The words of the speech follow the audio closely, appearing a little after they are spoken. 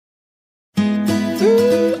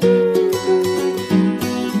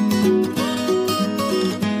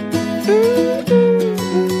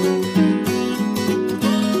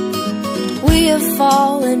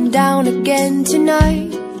again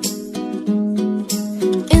tonight.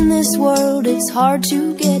 In this world it's hard to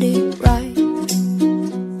get it right.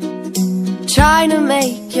 Trying to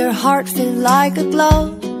make your heart feel like a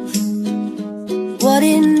glove. What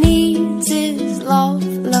it needs is love,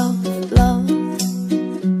 love, love.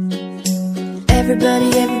 Everybody,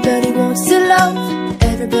 everybody wants to love.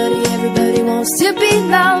 Everybody, everybody wants to be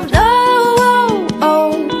loved. Oh,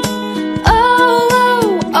 oh, oh,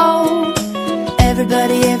 oh, oh.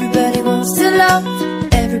 Everybody, everybody wants to love.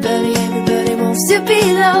 Everybody, everybody wants to be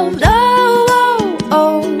loved. Oh, oh,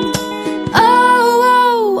 oh,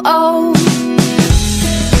 oh, oh, oh.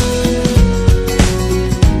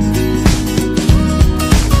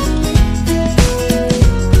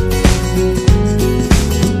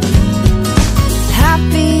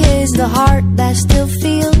 The heart that still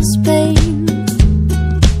feels pain.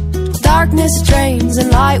 Darkness drains and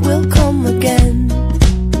light will come again.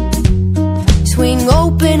 Swing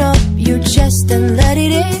open up your chest and let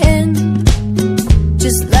it in.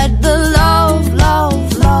 Just let the love,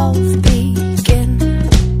 love, love begin.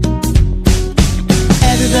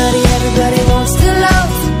 Everybody, everybody wants to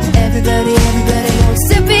love. Everybody, everybody wants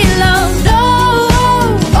to be loved. Oh,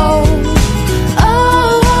 oh,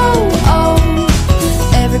 oh, oh, oh.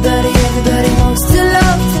 Everybody, everybody wants to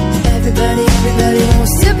love. Everybody, everybody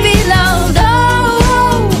wants to be loved. Oh,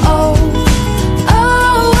 oh, oh,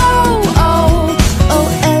 oh, oh, oh.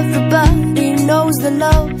 Everybody knows the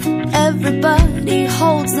love. Everybody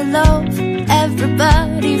holds the love.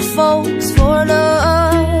 Everybody falls for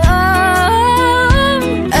love.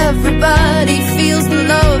 Everybody feels the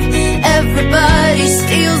love. Everybody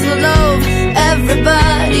steals the love.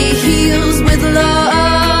 Everybody heals with love.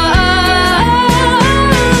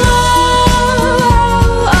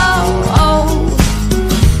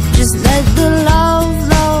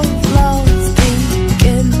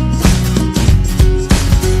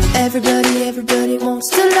 Everybody, everybody wants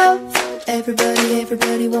to love. Everybody,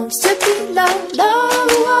 everybody wants to be loved. Oh,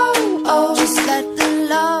 oh, oh. Just let the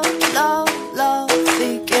love, love, love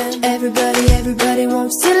begin. Everybody, everybody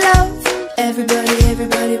wants to love. Everybody,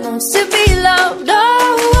 everybody wants to be loved. Oh,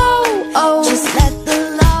 oh, oh. Just let the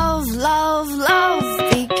love, love, love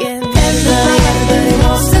begin. Everybody, everybody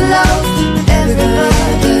wants to love. Everybody,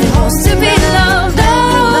 everybody wants to be loved.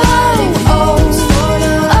 Oh, oh, oh.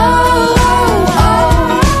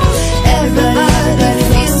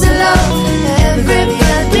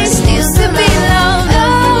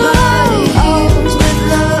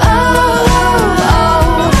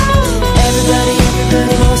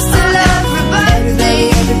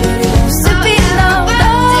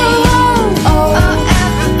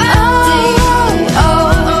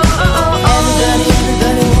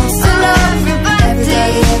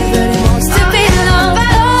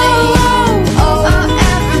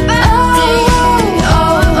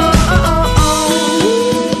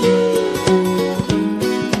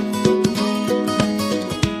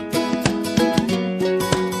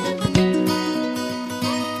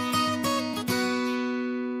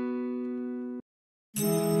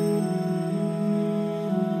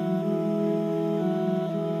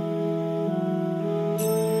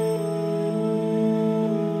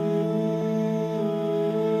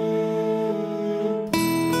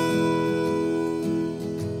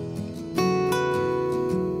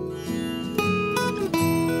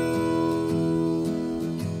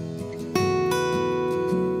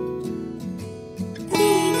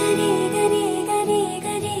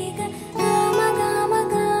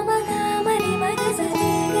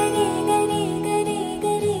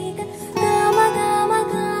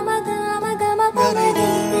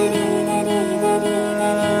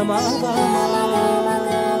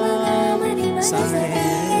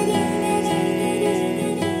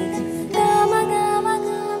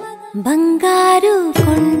 బంగారు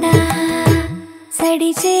కొండ సడి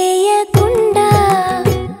చేయకుండా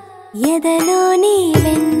ఎదలోని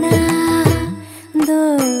వెన్న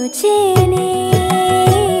దోచేనే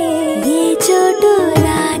ఏ చోటు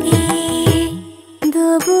లాగే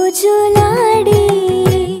దోబుజులాడి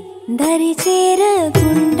దరి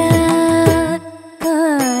చేరకుండా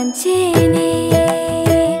కాంచేనే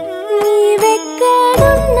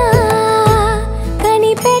నీవెక్కడున్నా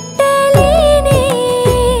కనిపెట్టలేనే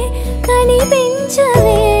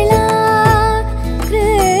కనిపించవేళ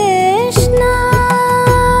కృష్ణ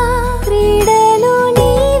క్రీడలు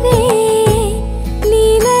నీవే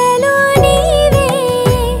లీలలు నీవే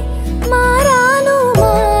మారాను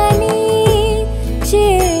మాని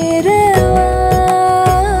చేరవా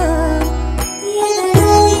ఎదలో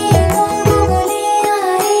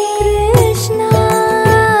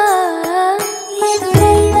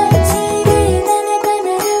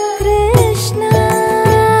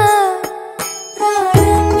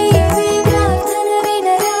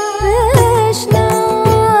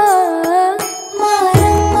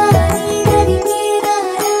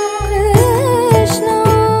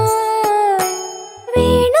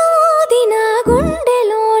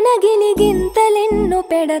నన్ను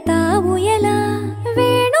పెడతావు ఎలా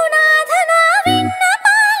వేణునాథనా విన్న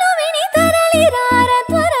పాలు విని తరలి రార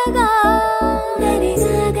త్వరగా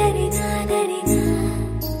గరిగా గరిగా గరిగా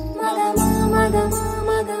మగమా మగమా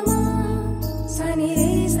మగమా సని రే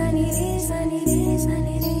సని రే సని రే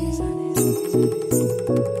సని రే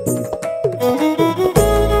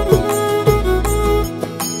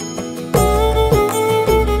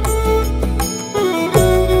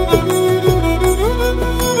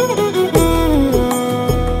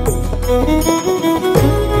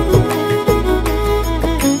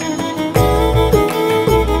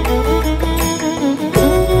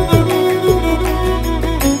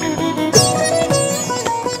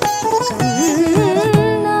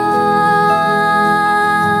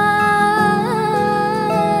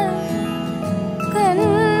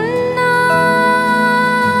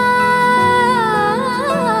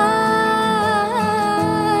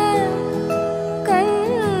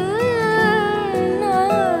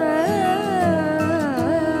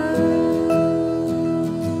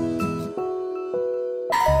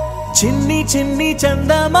చిన్ని చిన్ని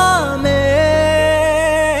చందమామే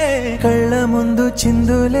కళ్ళ ముందు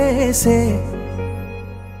చిందులేసే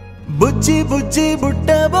బుజ్జి బుజ్జి బుట్ట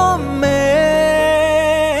బొమ్మే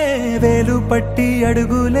వేలు పట్టి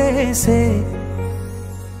అడుగులేసే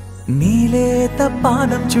నీలేత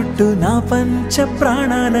పానం చుట్టూ నా పంచ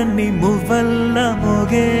ప్రాణాలన్నీ మువ్వల్ల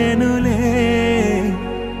మోగేనులే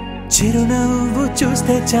చిరునవ్వు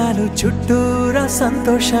చూస్తే చాలు చుట్టూరా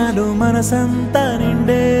సంతోషాలు మనసంతా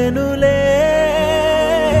నిండేనులే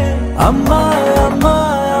అమ్మా అమ్మా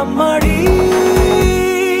అమ్మడి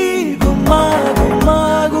గుమ్మా గుమ్మా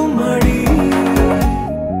గుమ్మడి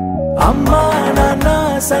అమ్మా నాన్న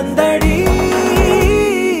సందడి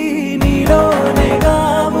నీలోనేగా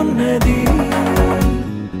ఉన్నది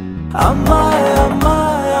అమ్మా అమ్మా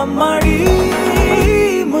అమ్మడి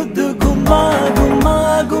ముద్దు గుమ్మా గుమ్మా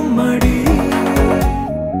గుమ్మడి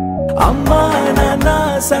అమ్మా నాన్న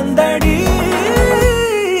సందడి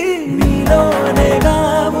నీలోనేగా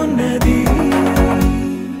ఉన్నది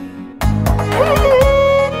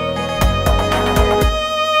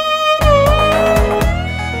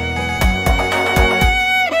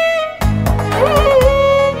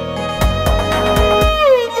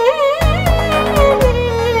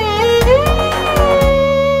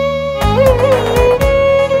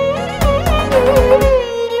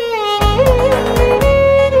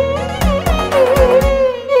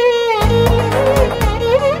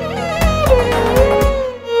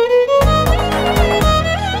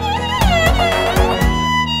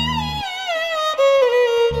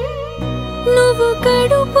నువ్వు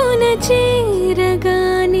కడుపున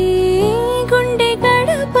చేరగానే గుండె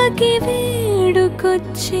గడపకి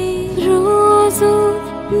వేడుకొచ్చే రోజు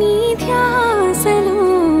నీ ధ్యాసలో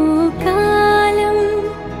కాలం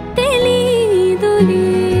తెలీదులే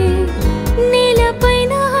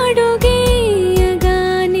నేలపైన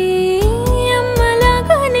అడుగేయగానే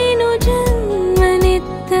అమ్మలాగా నేను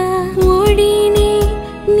జన్మనెత్త ఒడిని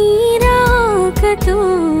నీ రాకతో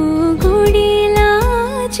గుడిలా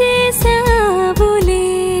చేసావులే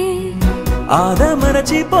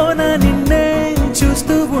ఆదమరచిపోనా నిన్నే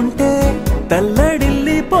చూస్తూ ఉంటే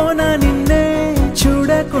తల్లడిల్లిపోనా నిన్నే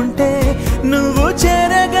చూడకుంటే నువ్వు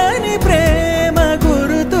చెరగని ప్రేమ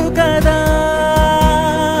గురుతు కదా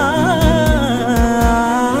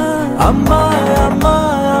అమ్మా అమ్మా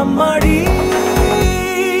అమ్మడి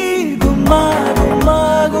గుమ్మా గుమ్మా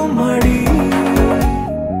గుమ్మడి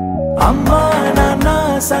అమ్మా నాన్న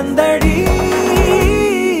సందడి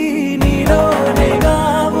నీలోనేగా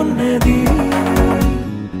ఉన్నది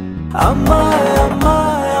అమ్మా అమ్మా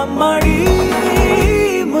అమ్మడి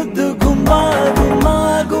ముద్దు గుమ్మా గుమ్మా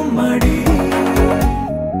గుమ్మడి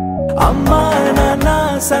అమ్మా నాన్న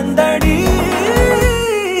సందడి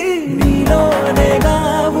నీలోనేగా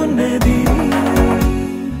ఉన్నది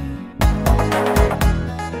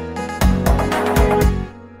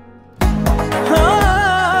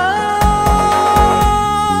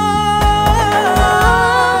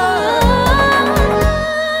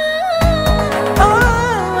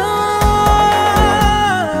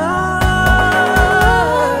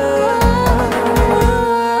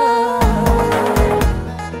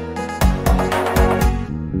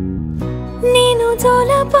నేను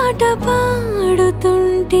జోలపాట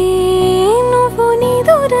పాడుతుంటే నువ్వు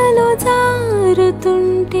నిదురలో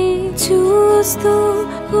జారుతుంటే చూస్తూ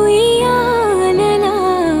ఉయ్యాలలా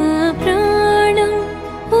ప్రాణం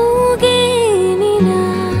ఊగేనిలా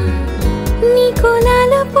నీ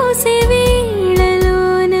కులాల పోసే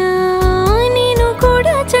వేళలోన నేను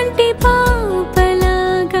కూడా చంటి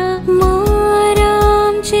పాపలాగా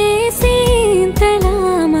మారాం చేసి తలా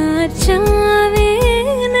మార్చావే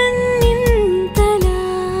నన్నింతలా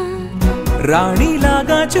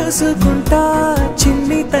రాణిలాగా చూసుకుంటా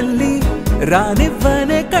చిన్ని తల్లి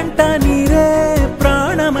రానివ్వనే కంట నీరే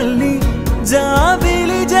ప్రాణమల్లి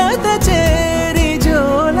జాబిలి జత చేరి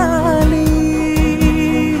జోలాలి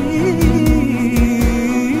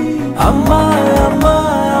అమ్మా అమ్మా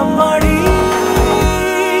అమ్మడి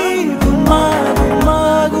గుమ్మా గుమ్మా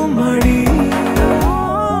గుమ్మడి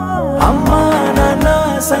అమ్మా నాన్న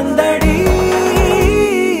సందడి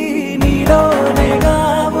నీలోనేగా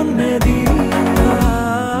ఉన్నది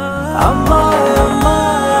అమ్మా అమ్మా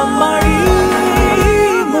అమ్మడి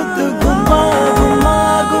ముద్దు గుమ్మా గుమ్మా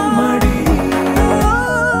గుమ్మడి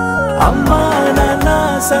అమ్మా నాన్న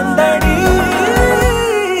సందడి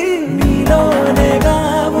నీలోనేగా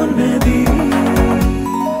ఉన్నది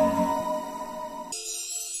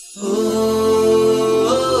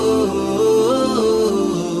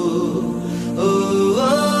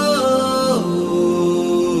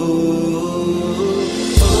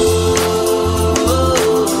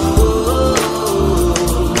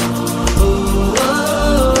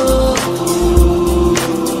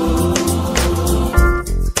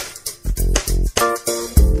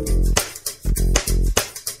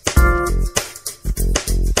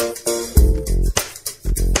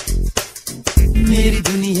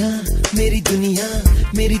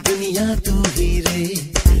मेरी दुनिया तू ही रे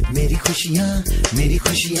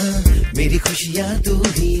मेरी खुशियाँ तू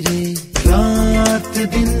ही रे रात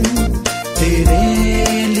दिन तेरे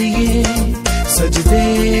लिए सजदे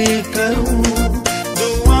करूं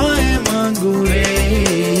दुआएं मांगू रे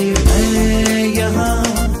मैं यहाँ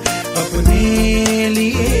अपने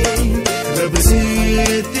लिए रब से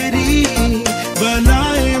तेरी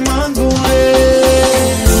बनाए मांगू रे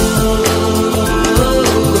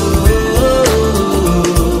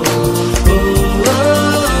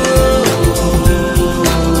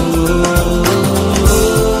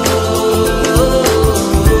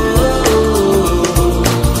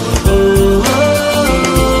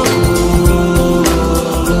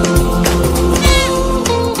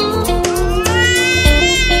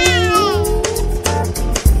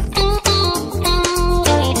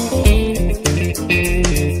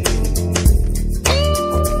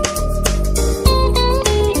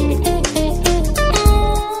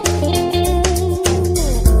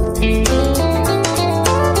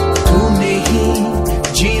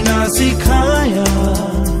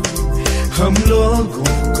हम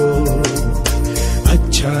लोगों को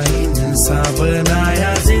अच्छा इंसान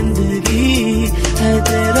बनाया जिंदगी है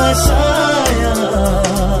तेरा साया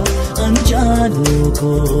अनजानों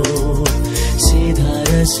को सीधा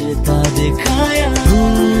रास्ता दिखाया तू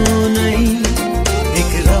नहीं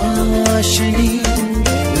एक रोशनी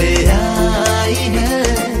ले आई है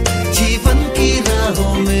जीवन की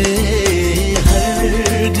राहों में हर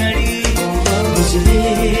घड़ी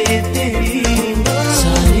गुजरे तेरी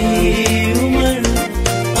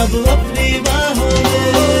अब अपनी बाहों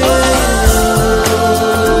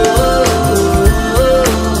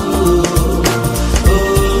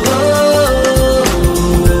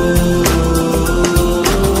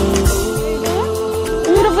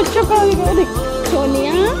मेरा बच्चा कहाँ गया देख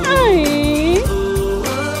सोनिया आई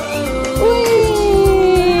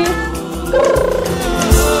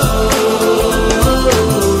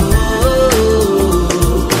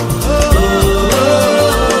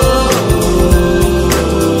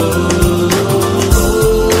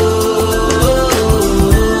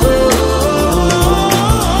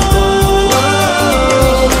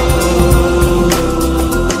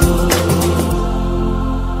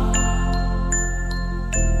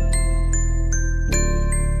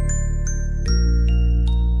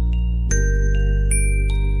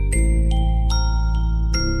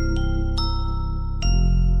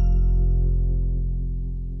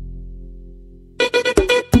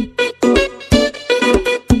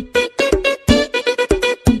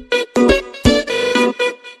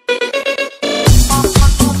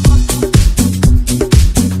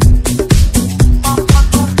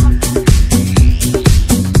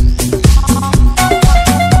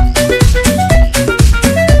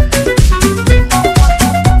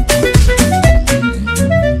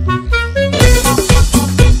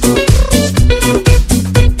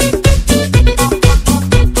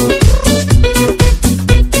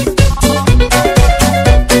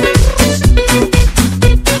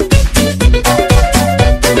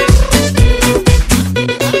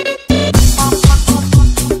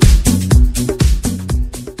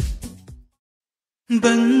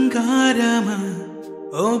బంగారమా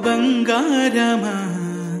ఓ బంగారమా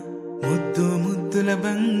ముద్దు ముద్దుల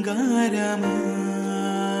బంగారమా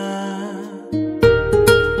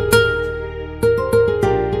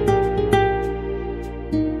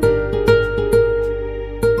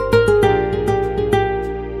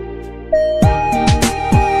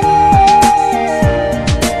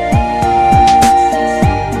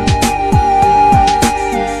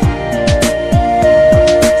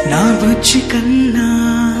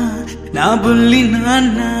బుల్లి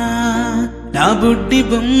నాన్న నా బుడ్డి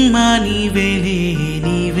బొమ్మ నీవేలే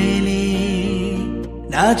నీవేలే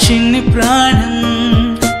నా చిన్ని ప్రాణం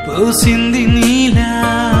పోసింది నీలా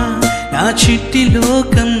నా చిట్టి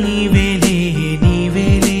లోకం నీవేలే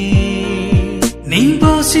నీవేలే నీ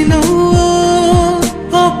పోసినవు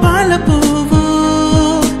ఓ పాల పువ్వు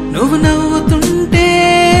నువ్వు నవ్వుతుంటే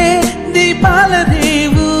దీపాల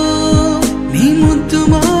రేవు నీ ముద్దు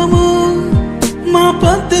మాము మా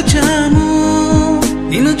పొద్దు జాము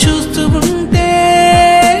నిన్ను చూస్తూ ఉంటే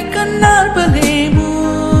కన్నార్పలేము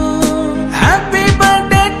హ్యాపీ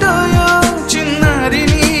బర్త్డే టు యూ చిన్నారి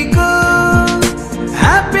నీకు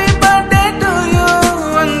హ్యాపీ బర్త్డే టు యూ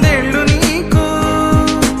వందేళ్ళు నీకు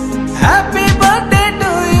హ్యాపీ బర్త్డే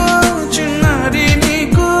టు యూ చిన్నారి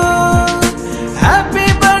నీకు హ్యాపీ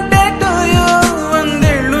బర్త్డే టు యూ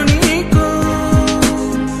వందేళ్ళు నీకు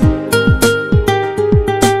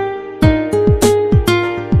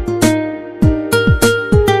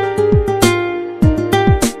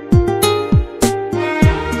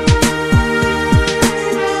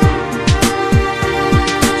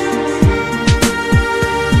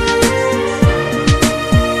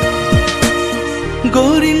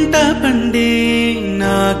గోరింట పండే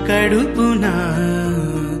నా కడుపున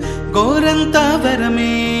గోరంత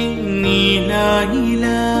వరమే నీలా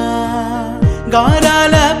ఇలా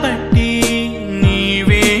గారాల పట్టి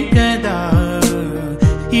నీవే కదా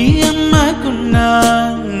ఈ అమ్మకున్న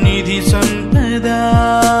నిధి సంపద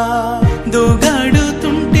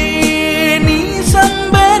దోగాడుతుంటే నీ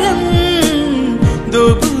సంబరం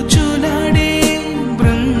దోగుచులాడే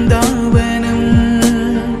బృందావనం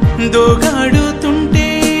దోగాడుతుంటే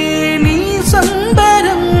నీ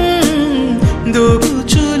సంబరం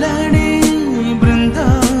దోగుచులాడే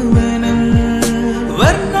బృందావనం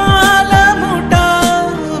వర్ణాల ముఠ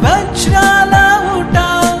వజ్రాల ఊట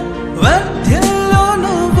వర్ధిల్లు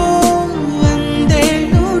నువ్వు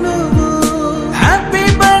వందేళ్ళు నువ్వు హ్యాపీ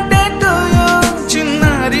బర్త్డే టు యూ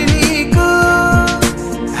చిన్నారి నీకు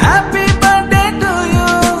హ్యాపీ బర్త్డే టు యూ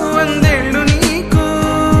వందేళ్ళు నీకు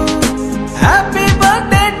హ్యాపీ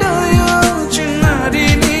బర్త్డే టు యూ చిన్నారి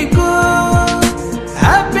నీకు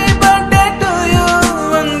హ్యాపీ బర్త్డే టు యూ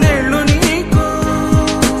వందేళ్ళు నీకు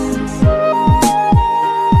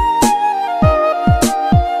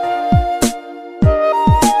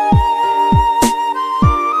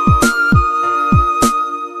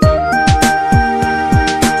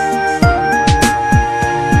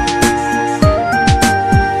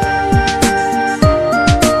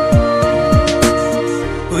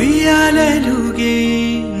ఉయ్యాలలుగే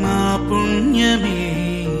మా పుణ్యమే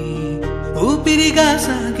ఊపిరిగా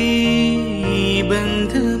సాగే ఈ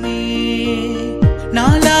బంధమే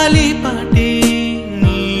నాలాలి పాటే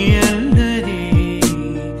నీ అల్లరే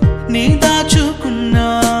నే దాచుకున్న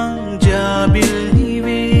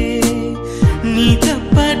జాబిల్లివే నీ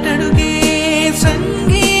తప్పటడుగే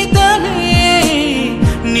సంగీతమే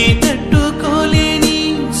నీ తట్టుకోలేని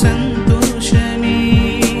సంతోషమే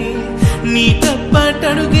నీ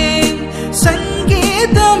తప్పటడుగే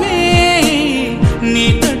సంగీతమే నీ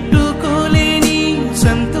తట్టుకోలేని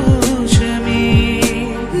సంతోషమే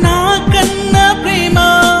నా కన్న ప్రేమ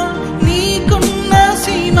నీ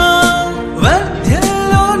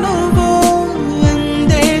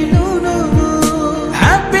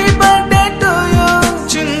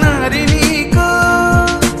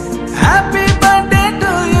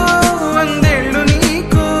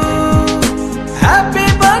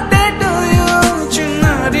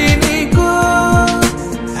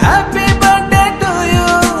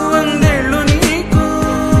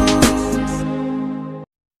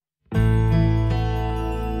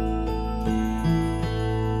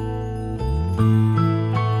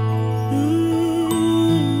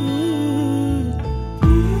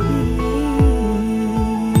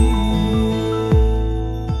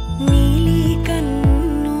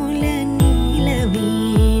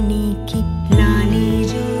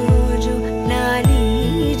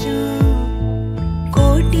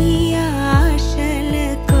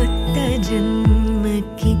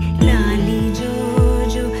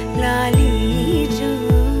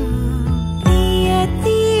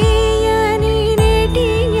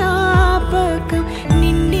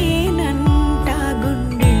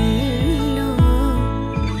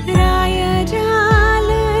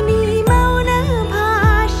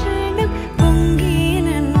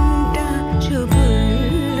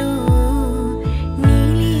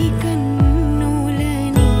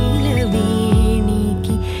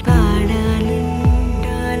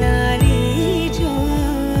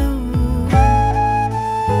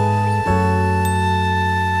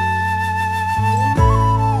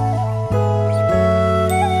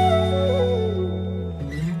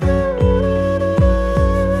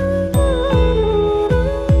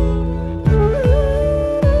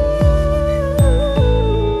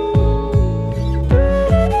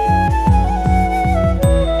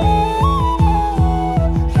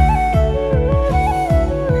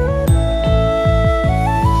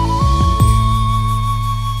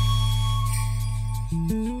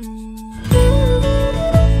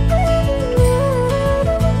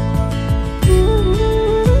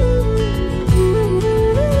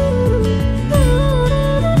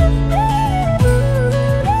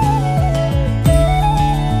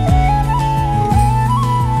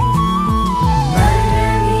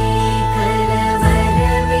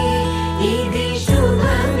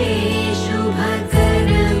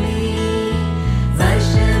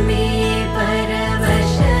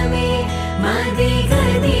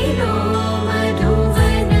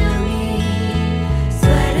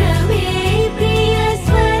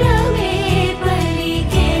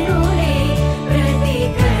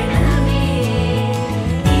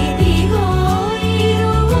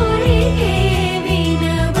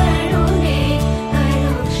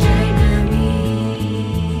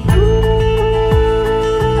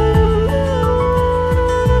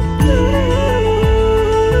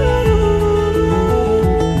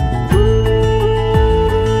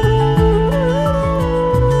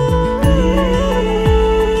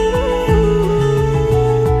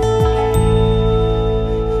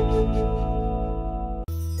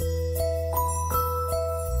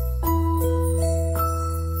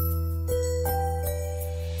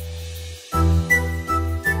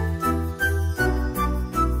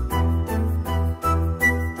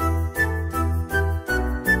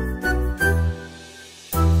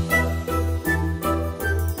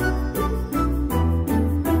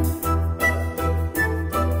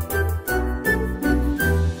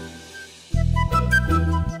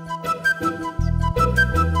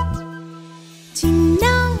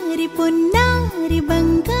పొన్నారి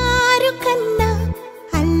బంగారు కన్నా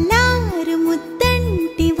అల్లారు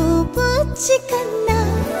ముద్దంటి ఓ పూచి కన్నా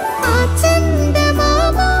ఆ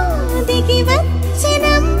చందమామ దిగి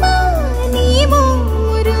వచ్చినమ్మా నీ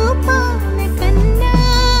రూపాల కన్నా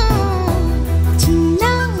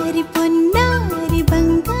చిన్నారి పొన్నారి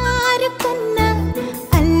బంగారు కన్నా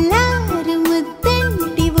అల్లారు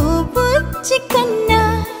ముద్దంటి ఓ పూచి కన్నా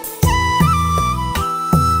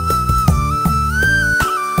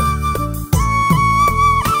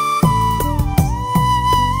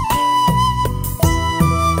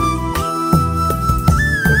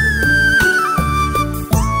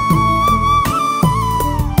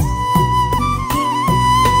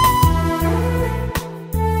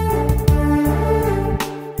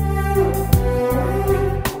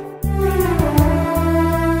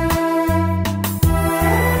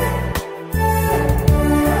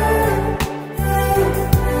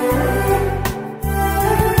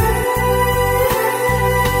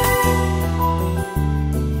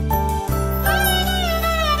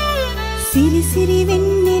సిరి సిరి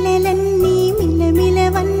వెన్నెలలన్నీ మిలమిల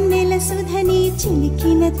వన్నెల సుధని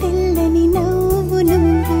చిలికిన తెల్లని నవ్వు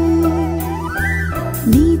నువ్వు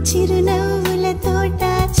నీ చిరునవ్వుల తోట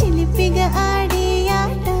చిలిపిగా ఆడే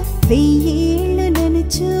ఆట వెయ్యేళ్ళు నన్ను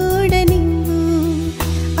చూడనివ్వు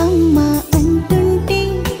అమ్మా అంటుంటే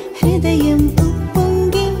హృదయం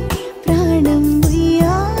ఉప్పొంగి ప్రాణం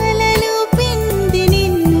ఉయ్యాలలో పిండి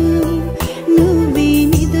నిన్ను నువ్వే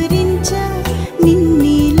నిదురించా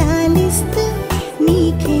నిన్నే లాలిస్తూ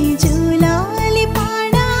నీకే జూలాలి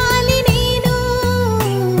పాడాలి నేను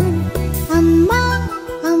అమ్మా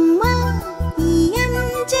అమ్మా ఈ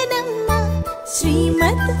అంజనమ్మ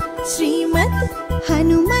శ్రీమత్ శ్రీమత్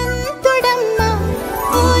హనుమంతుడమ్మ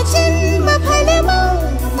ఓ జన్మ ఫలమా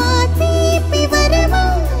మా తీపి వరమా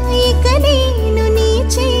ఇక నేను నీ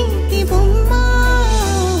చేతి బొమ్మ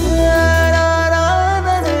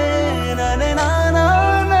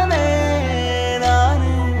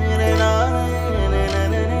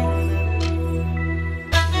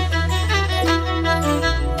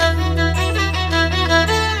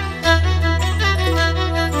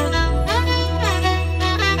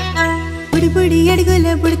బుడి అడుగుల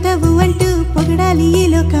బుడతావు అంటూ పొగడాలి ఈ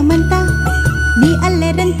లోకమంతా నీ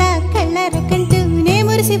అల్లరంతా కళ్ళారకంటూ నే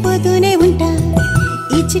మురిసిపోతూనే ఉంటా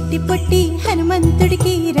ఈ చిట్టి పొట్టి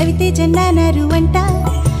హనుమంతుడికి రవితేజ నానారు అంట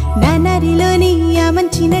నానారిలోని ఆ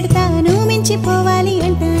మంచి నడతాను మించిపోవాలి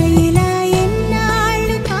అంట ఇలా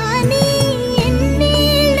ఎన్నాళ్ళు కానీ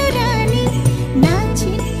ఎన్నేళ్ళు రాని నా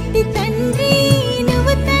చిట్టి తండ్రి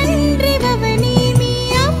నువ్వు తండ్రి భవని మీ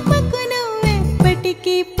అమ్మకు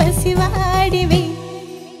నువ్వెప్పటికీ పసివాడివి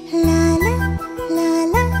లాలా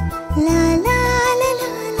లాలా లాలా లాలా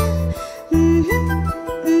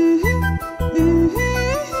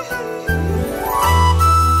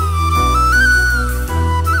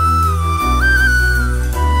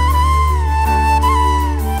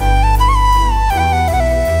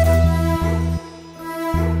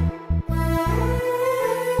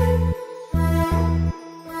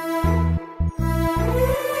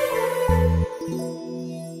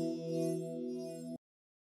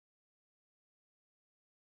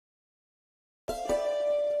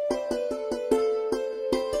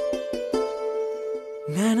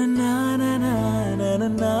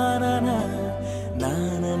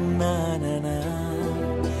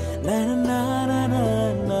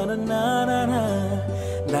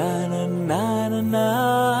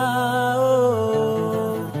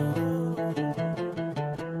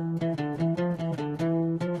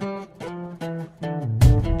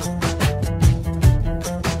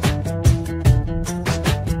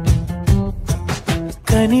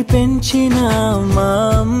కని పెంచిన మా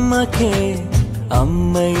అమ్మకే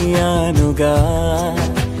అమ్మయ్యానుగా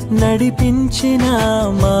నడిపించిన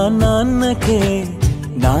మా నాన్నకే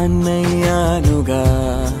నాన్నయ్యానుగా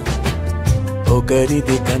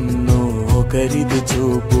ఒకరిది కన్ను ఒకరిది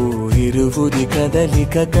చూపు ఇరువురి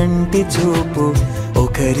కదలిక కంటి చూపు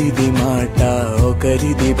ఒకరిది మాట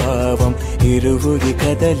ఒకరిది భావం ఇరువురి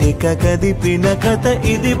కదలిక కదిపిన కథ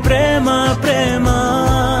ఇది ప్రేమ ప్రేమ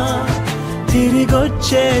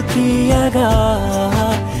తిరిగొచ్చే తీయగా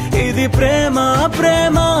ఇది ప్రేమ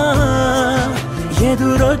ప్రేమ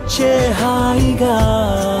ఎదురొచ్చే హాయిగా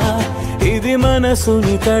ఇది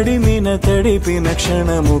మనసుని తడిపిన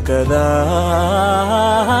క్షణము కదా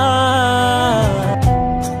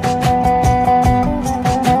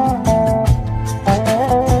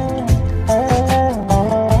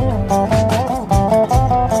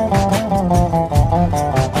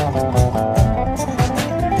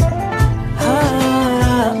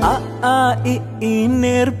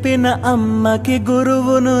నేర్పిన అమ్మకి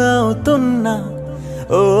గురువును అవుతున్నా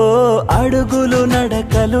ఓ అడుగులు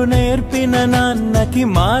నడకలు నేర్పిన నాన్నకి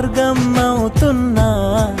మార్గం అవుతున్నా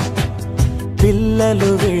పిల్లలు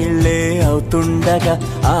వీళ్ళే అవుతుండగా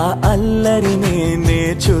ఆ అల్లరి నేనే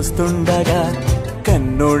చూస్తుండగా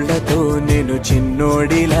కన్నోళ్లతో నేను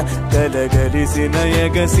చిన్నోడిలా కలగలిసిన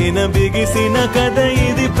ఎగసిన బిగిసిన కథ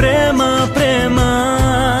ఇది ప్రేమ ప్రేమ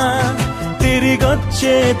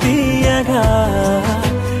తిరిగొచ్చే తీయగా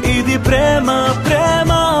ఇది ప్రేమ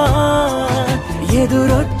ప్రేమ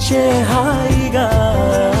ఎదురొచ్చే హాయిగా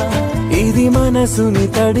ఇది మనసుని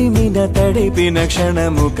తడిపిన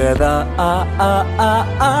క్షణము కదా ఆ ఆ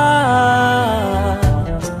ఆ ఆ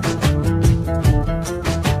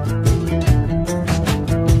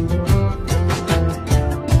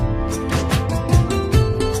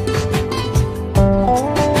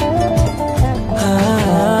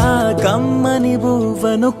కమ్మని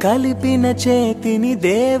బువ్వను కలిపిన చేతిని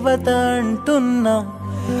దేవత అంటున్నా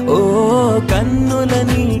ఓ కన్నుల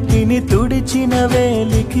నీటిని తుడిచిన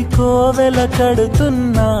వేలికి కోవెల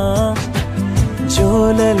కడుతున్నా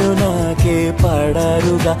జోలలు నాకే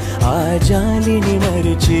పడారుగా ఆ జాలిని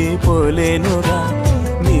మరిచిపోలేనుగా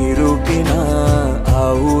నీరూపిన ఆ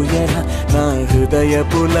ఊయల నా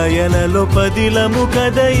హృదయపు లయలలో పదిలము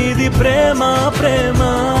కదా ఇది ప్రేమ ప్రేమ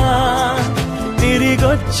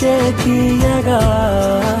తిరిగొచ్చే తీయగా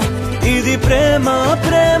ఇది ప్రేమ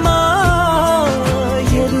ప్రేమ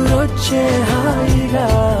ఎదురొచ్చే హాయిగా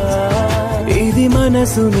ఇది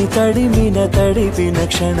మనసుని తడిపిన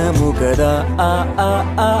క్షణము కదా ఆ ఆ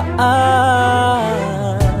ఆ ఆ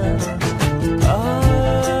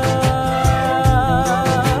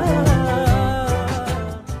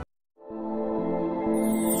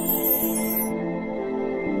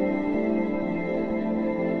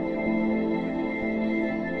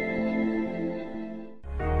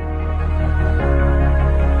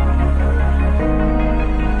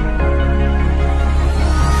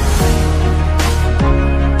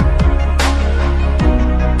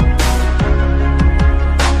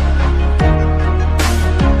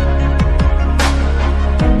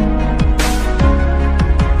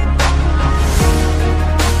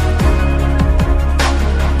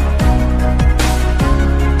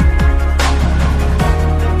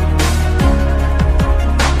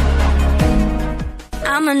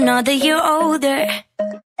Another year older,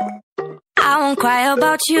 I won't cry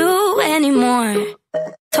about you anymore.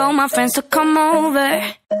 Told my friends to come over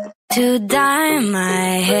to dye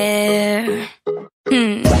my hair.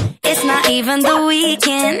 It's not even the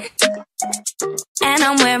weekend, and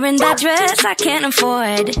I'm wearing that dress I can't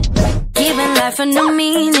afford. Giving life a new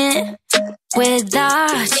meaning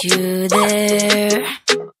without you there.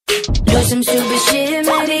 Do some stupid shit,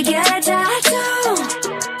 maybe get a tattoo.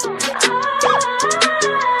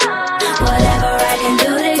 Whatever I can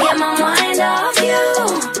do to get my mind off you.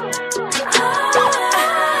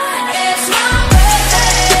 It's my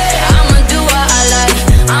birthday. I'ma do what I like.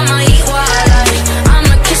 I'ma eat what I like.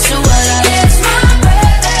 I'ma kiss who I like. It's my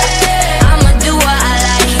birthday. I'ma do what I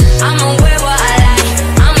like. I'ma wear what I like.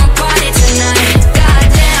 I'ma party tonight.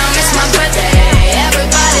 Goddamn, it's my birthday.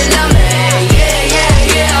 Everybody love me. Yeah, yeah,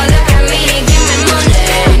 yeah. Look at me and give me money.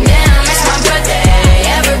 Damn, it's my birthday.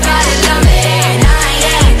 Everybody love me. And I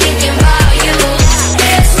ain't thinking about you.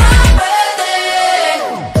 It's my birthday.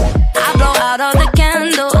 I blow out all the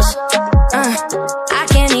candles. I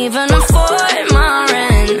can't even afford my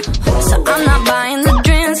rent, so I'm not buying the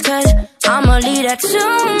drinks, 'cause I'ma leave that to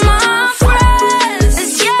my friends.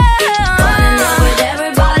 Yeah, running up with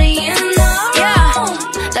everybody in the room. Yeah,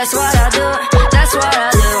 that's what I do. That's what I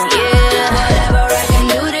do. Yeah, whatever I can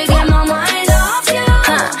do to get my mind off you.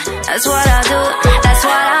 That's what I do. That's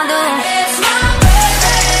what I do. It's my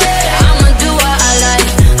birthday. I'ma do what I like.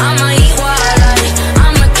 I'ma eat what I like.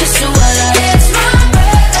 I'ma kiss who I like. It's my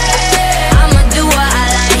birthday. I'ma do what I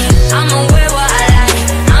like. I'ma wear what I like.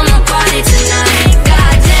 I'ma party tonight.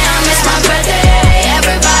 Goddamn, it's my birthday.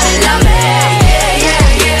 Everybody love me. Yeah, yeah,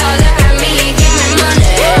 yeah. Look at me and give me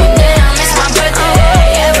money. Damn, it's my birthday.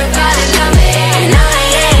 Everybody love me.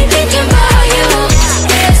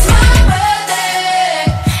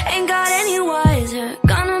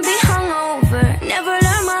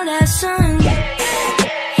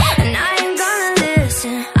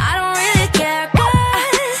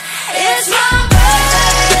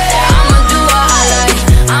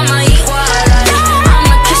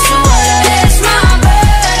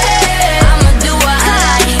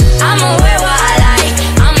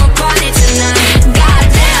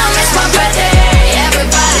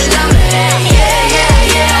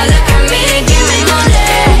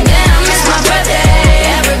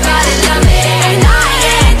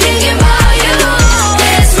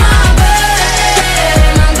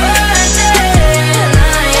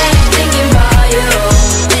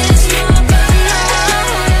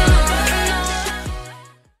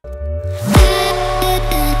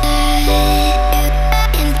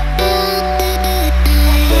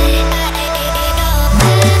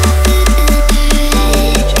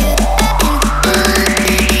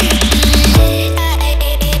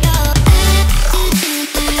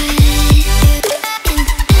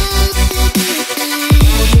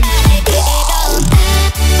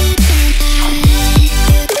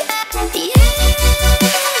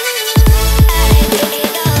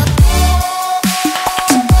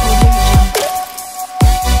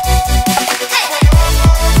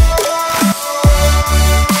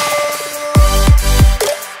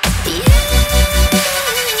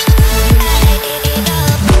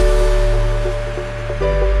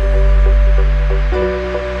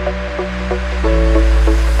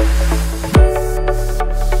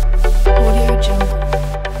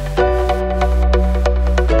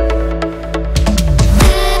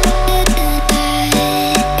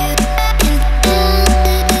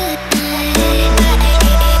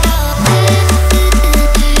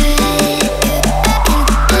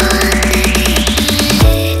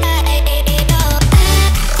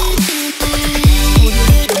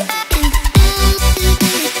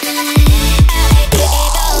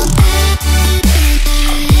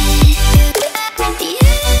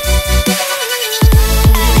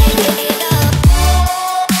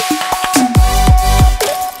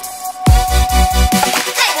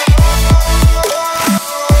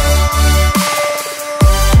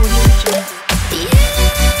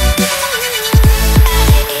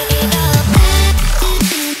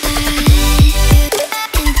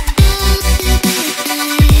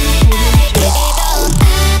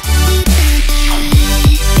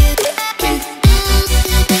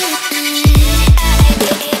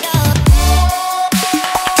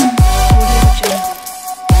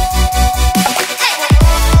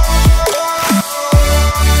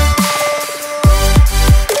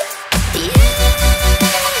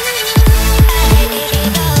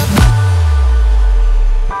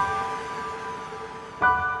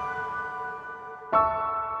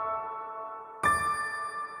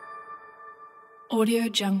 Audio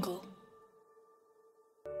Jungle.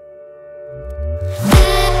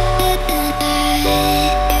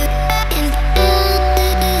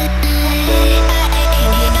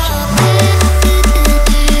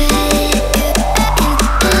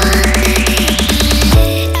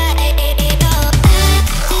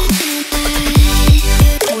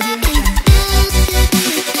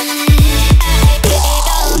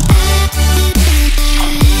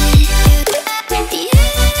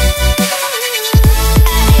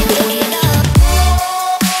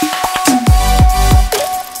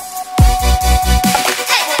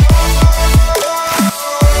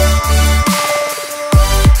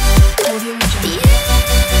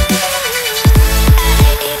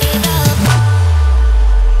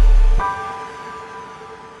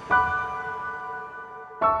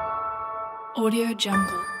 Audio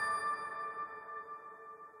Jungle.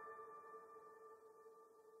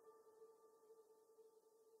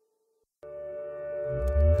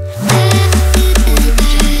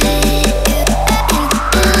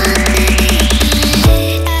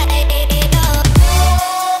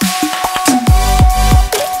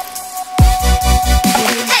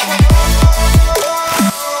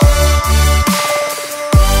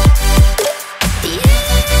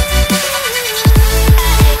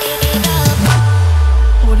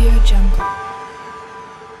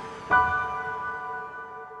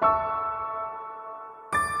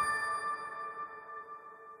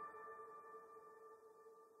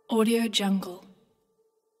 Audio Jungle.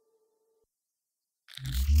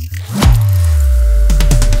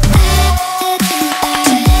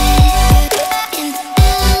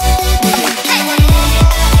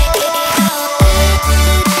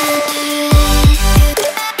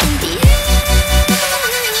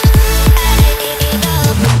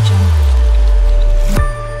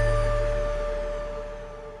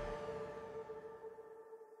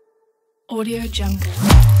 Audio Jungle.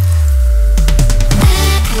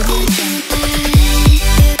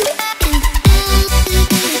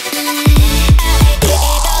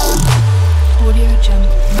 Audio Jungle.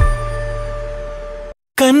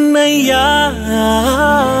 కన్నయ్యా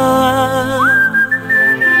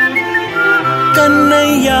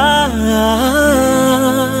కన్నయ్యా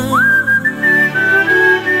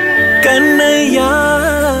కన్నయ్యా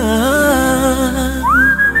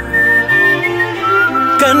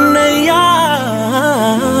కన్నయ్యా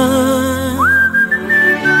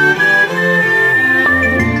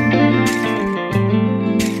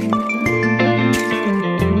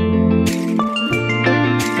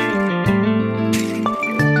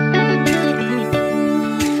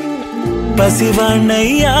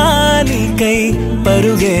పసివాణ్ణయ్యా నీకై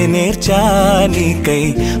పరుగే నేర్చా నీకై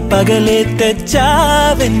పగలే తెచ్చా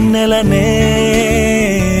వెన్నెలనే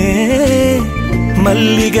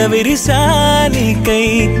మల్లిగ విరిసా నీకై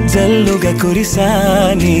జల్లుగా కురిసా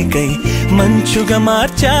నీకై మంచుగా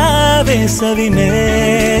మార్చా వేసవినే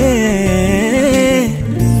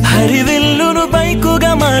హరివిల్లును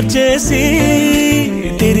బైకుగా మార్చేసి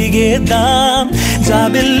తిరిగేద్దాం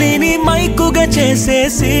జాబిల్లిని మైకుగా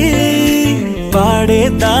చేసేసి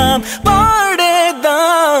పాడేద్దాం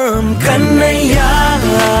పాడేద్దాం కన్నయ్యా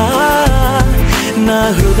నా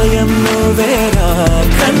హృదయం నువ్వేరా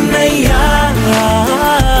కన్నయ్యా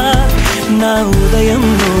నా ఉదయం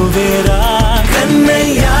నువ్వేరా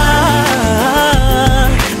కన్నయ్యా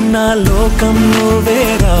నా లోకం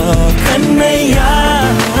నువ్వేరా కన్నయ్యా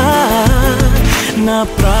నా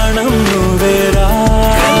ప్రాణం నువ్వేరా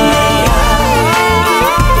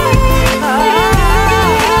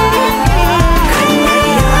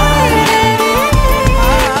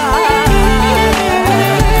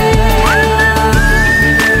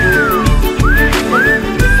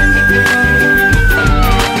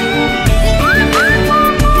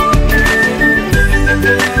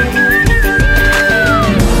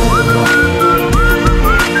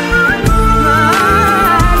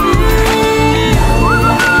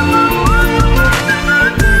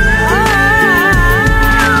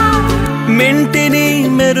మెంటిని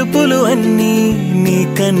మెరుపులు అన్నీ నీ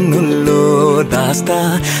కన్నుల్లో దాస్తా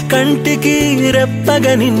కంటికి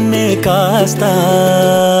రెప్పగా నిన్నే కాస్తా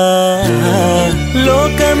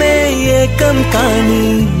లోకమే ఏకం కాని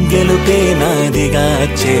గెలుపే నాదిగా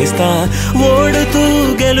చేస్తా ఓడుతూ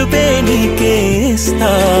గెలుపే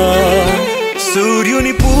నీకేస్తా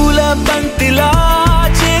సూర్యుని పూల బంతిలా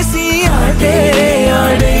చేసి ఆడే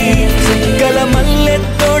ఆడే చుక్కల మల్లె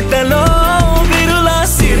తోటలో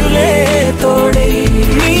సిరులే తోడై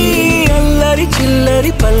నీ అల్లరి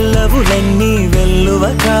చిల్లరి పల్లవులన్నీ వెల్లువ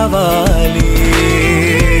కావాలి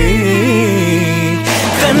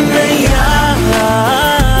కన్నయ్యా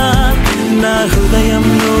నా హృదయం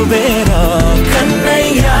నువ్వేరా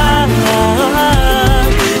కన్నయ్యా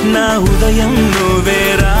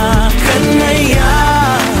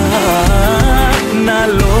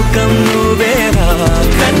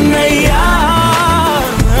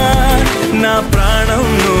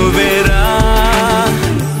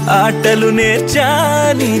ఆటలు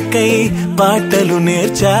నేర్చానికై పాటలు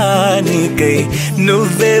నేర్చానికై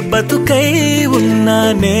నువ్వే బతుకై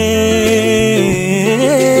ఉన్నానే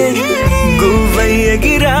గువ్వై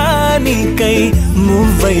ఎగిరానికై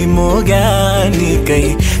మువ్వై మోగానికై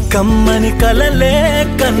కమ్మని కలలే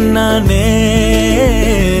కన్నానే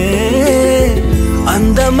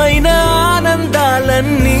అందమైన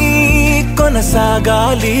ఆనందాలన్నీ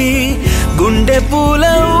కొనసాగాలి గుండె పూల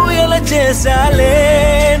ఊయల చేసాలే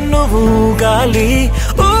నువ్వు ఊగాలి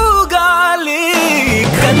ఊగాలి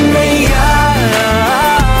కన్నయ్యా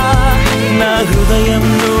నా హృదయం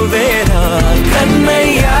నువ్వేరా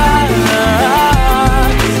కన్నయ్యా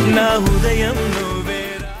నా హృదయం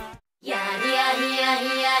నువ్వేరా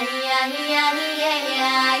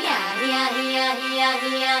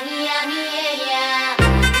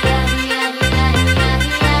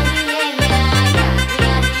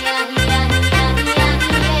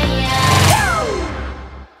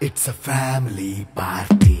It's a family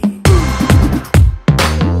party.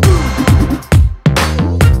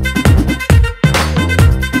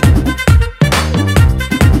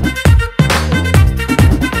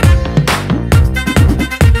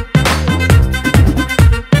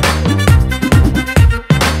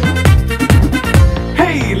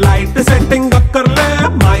 Hey, light setting akkarle,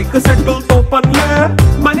 mic settle topanle,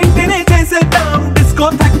 manintine chesedam disco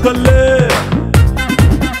thakkale.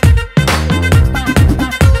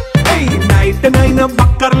 నైన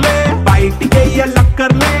బక్కర్లే బయటికి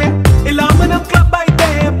లక్కర్లే ఇలా మనం క్లబ్ అయితే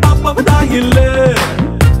పాపం దాయిల్లే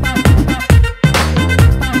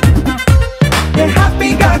ఏ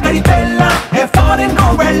హ్యాపీగా గడిపెళ్ళ ఏ ఫారెన్ కో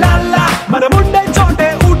వెళ్ళాల మనముండే చోటే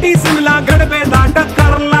ఊటీ సిమ్లా గడిపే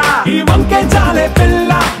దాటక్కర్లా ఈ వంకే చాలే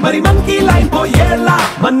పిల్ల మరి మంకీ లైఫ్ ఏళ్ళ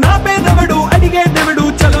మన్నా పేదవడు అడిగే దేవుడు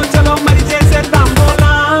చలో చలో మరి చేసేద్దాం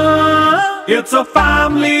బోలా It's a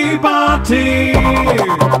family party.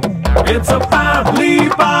 It's a family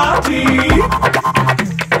party.